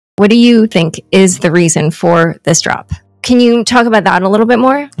What do you think is the reason for this drop? Can you talk about that a little bit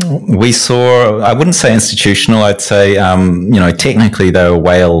more? We saw, I wouldn't say institutional, I'd say, technically they were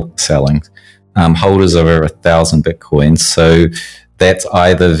whale selling, holders of over 1,000 Bitcoins. So that's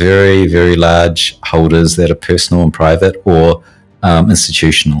either very, very large holders that are personal and private, or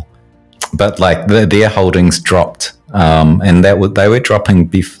institutional. But like their holdings dropped, and they were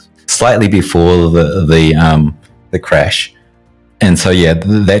dropping slightly before the crash. And so, yeah,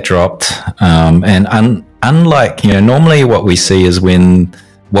 that dropped. And unlike, normally what we see is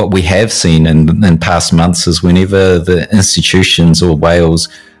what we have seen in past months is whenever the institutions or whales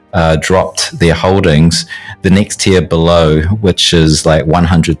dropped their holdings, the next tier below, which is like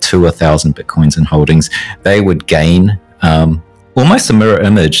 100 to 1,000 Bitcoins in holdings, they would gain almost a mirror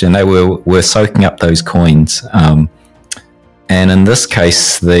image, and they were soaking up those coins. And in this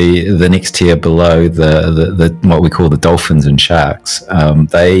case, the next tier below, the what we call the dolphins and sharks,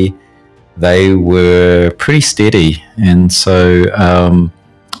 they were pretty steady, and so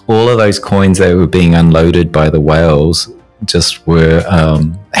all of those coins that were being unloaded by the whales just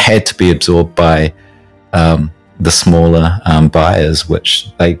had to be absorbed by the smaller buyers, which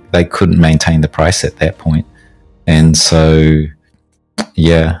they couldn't maintain the price at that point. And so,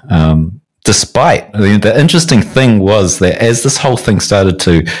 yeah. Despite, the interesting thing was that as this whole thing started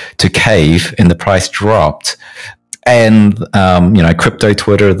to cave and the price dropped, and crypto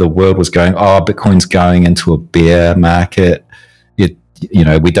Twitter, the world was going, oh, Bitcoin's going into a bear market.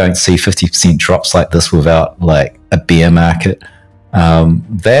 We don't see 50% drops like this without like a bear market.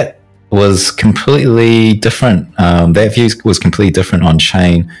 That was completely different. That view was completely different on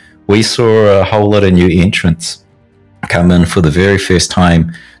chain. We saw a whole lot of new entrants come in for the very first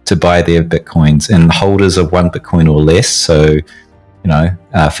time to buy their Bitcoins, and holders of one Bitcoin or less. So,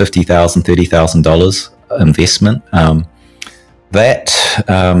 $50,000, $30,000 investment.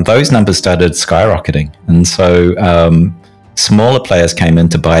 Those numbers started skyrocketing, and so smaller players came in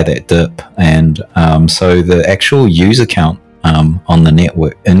to buy that dip, and so the actual user count on the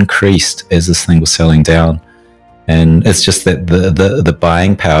network increased as this thing was selling down. And it's just that the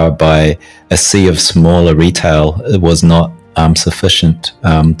buying power by a sea of smaller retail was not sufficient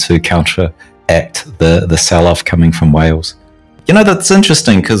to counteract the sell-off coming from whales. That's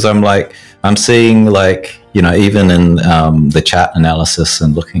interesting, because I'm seeing even in the chart analysis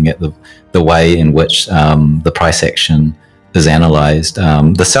and looking at the way in which the price action is analyzed.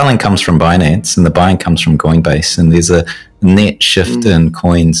 The selling comes from Binance and the buying comes from Coinbase, and there's a net shift in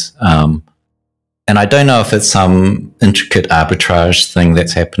coins. And I don't know if it's some intricate arbitrage thing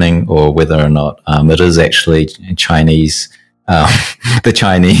that's happening, or whether or not it is actually Chinese. The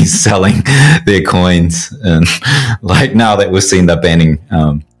Chinese selling their coins, and now that we've seen they're banning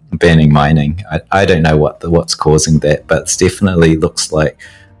mining, I don't know what's causing that, but it definitely looks like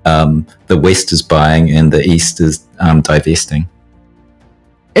the West is buying and the East is divesting.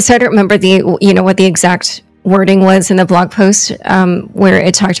 So I don't remember what the exact wording was in the blog post where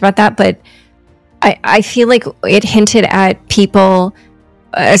it talked about that, but I feel like it hinted at people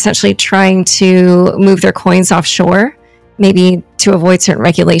essentially trying to move their coins offshore, maybe to avoid certain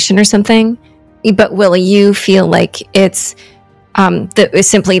regulation or something. But Willy, you feel like it's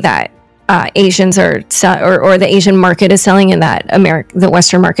simply that Asians are or the Asian market is selling, and that the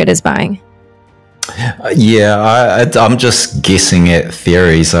Western market is buying. I'm just guessing at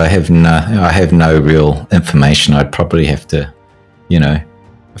theories. I have no real information. I'd probably have to,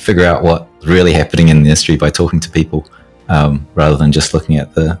 figure out what's really happening in the industry by talking to people, rather than just looking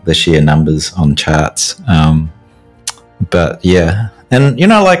at the sheer numbers on charts. But yeah, and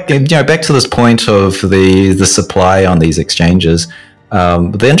back to this point of the supply on these exchanges.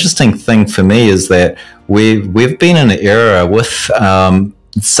 The interesting thing for me is that we've been in an era with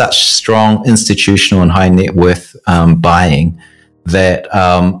such strong institutional and high net worth buying that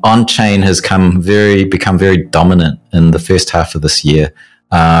on-chain has become very dominant in the first half of this year,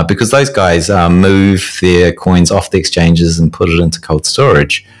 because those guys move their coins off the exchanges and put it into cold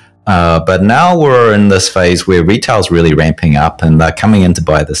storage. But now we're in this phase where retail's really ramping up, and they're coming in to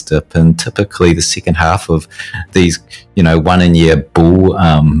buy this dip. And typically the second half of these, 1 year bull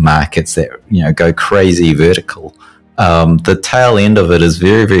markets that, go crazy vertical, the tail end of it is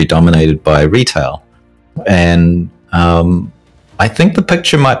very, very dominated by retail. And I think the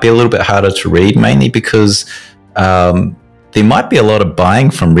picture might be a little bit harder to read, mainly because there might be a lot of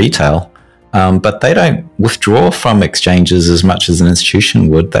buying from retail, but they don't withdraw from exchanges as much as an institution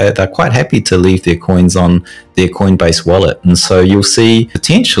would. They're quite happy to leave their coins on their Coinbase wallet. And so you'll see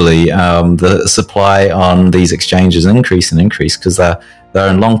potentially the supply on these exchanges increase because they're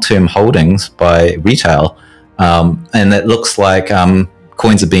in long-term holdings by retail. And it looks like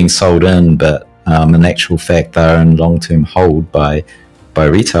coins are being sold in, but in actual fact, they're in long-term hold by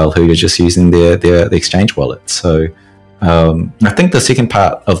retail who are just using their exchange wallet. So I think the second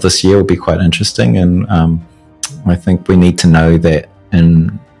part of this year will be quite interesting, and I think we need to know that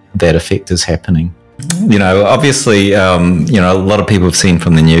that effect is happening. You know, obviously, you know, a lot of people have seen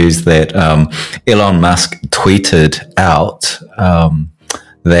from the news that Elon Musk tweeted out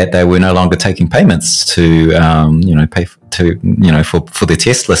that they were no longer taking payments to, you know, pay for their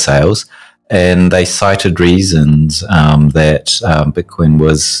Tesla sales, and they cited reasons that Bitcoin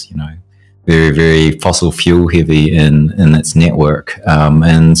was, you know, very, very fossil fuel heavy in its network,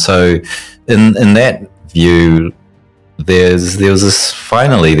 and so in that view, there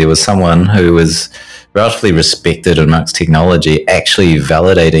was someone who was relatively respected amongst technology actually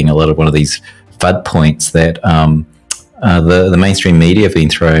validating a lot of one of these FUD points that the mainstream media have been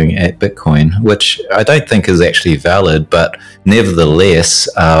throwing at Bitcoin, which I don't think is actually valid, but nevertheless,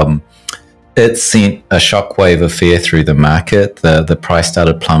 it sent a shockwave of fear through the market. The price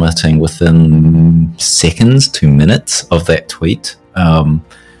started plummeting within seconds to minutes of that tweet,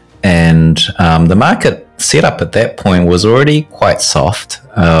 and the market setup at that point was already quite soft.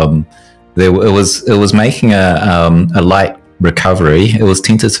 It was making a light recovery. It was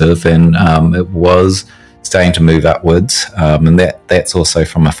tentative, and it was starting to move upwards. And that's also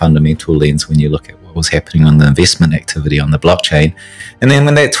from a fundamental lens when you look at what was happening on the investment activity on the blockchain. And then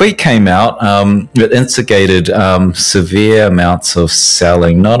when that tweet came out, it instigated severe amounts of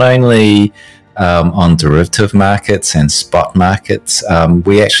selling, not only on derivative markets and spot markets.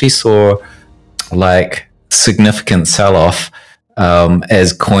 We actually saw like significant sell-off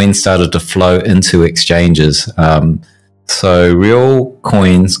as coins started to flow into exchanges. So real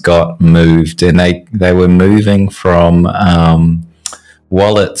coins got moved, and they were moving from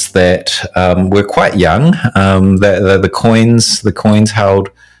wallets that were quite young. The coins held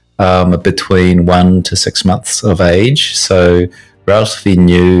between 1 to 6 months of age, so relatively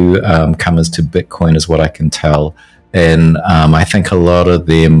new comers to Bitcoin is what I can tell. And I think a lot of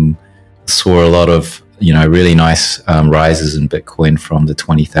them saw a lot of, you know, really nice rises in Bitcoin from the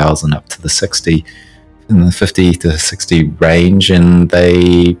 20,000 up to the 60, in the 50 to 60 range, and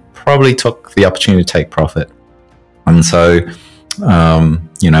they probably took the opportunity to take profit. And so,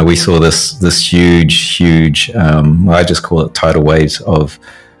 you know, we saw this huge, I just call it tidal waves of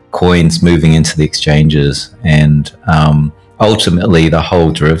coins moving into the exchanges, and ultimately the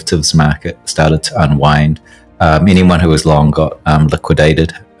whole derivatives market started to unwind. Anyone who was long got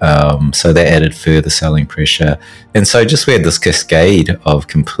liquidated. So that added further selling pressure. And so just we had this cascade of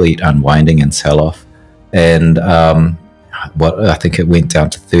complete unwinding and sell-off. And what I think it went down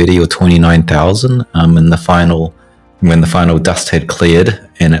to 30 or 29,000 in the final, when the final dust had cleared,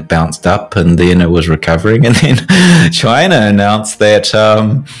 and it bounced up, and then it was recovering. And then China announced that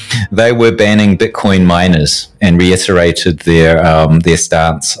they were banning Bitcoin miners and reiterated their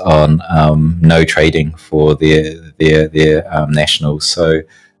stance on no trading for their nationals. So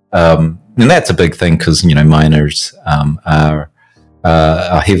and that's a big thing because, you know, miners are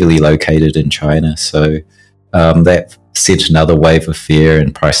heavily located in China. So that sent another wave of fear,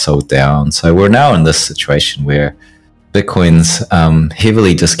 and price sold down. So we're now in this situation where Bitcoin's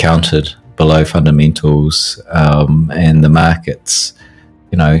heavily discounted below fundamentals, and the market's,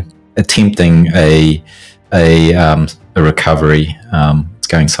 you know, attempting a recovery. It's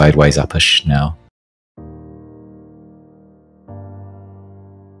going sideways upish now.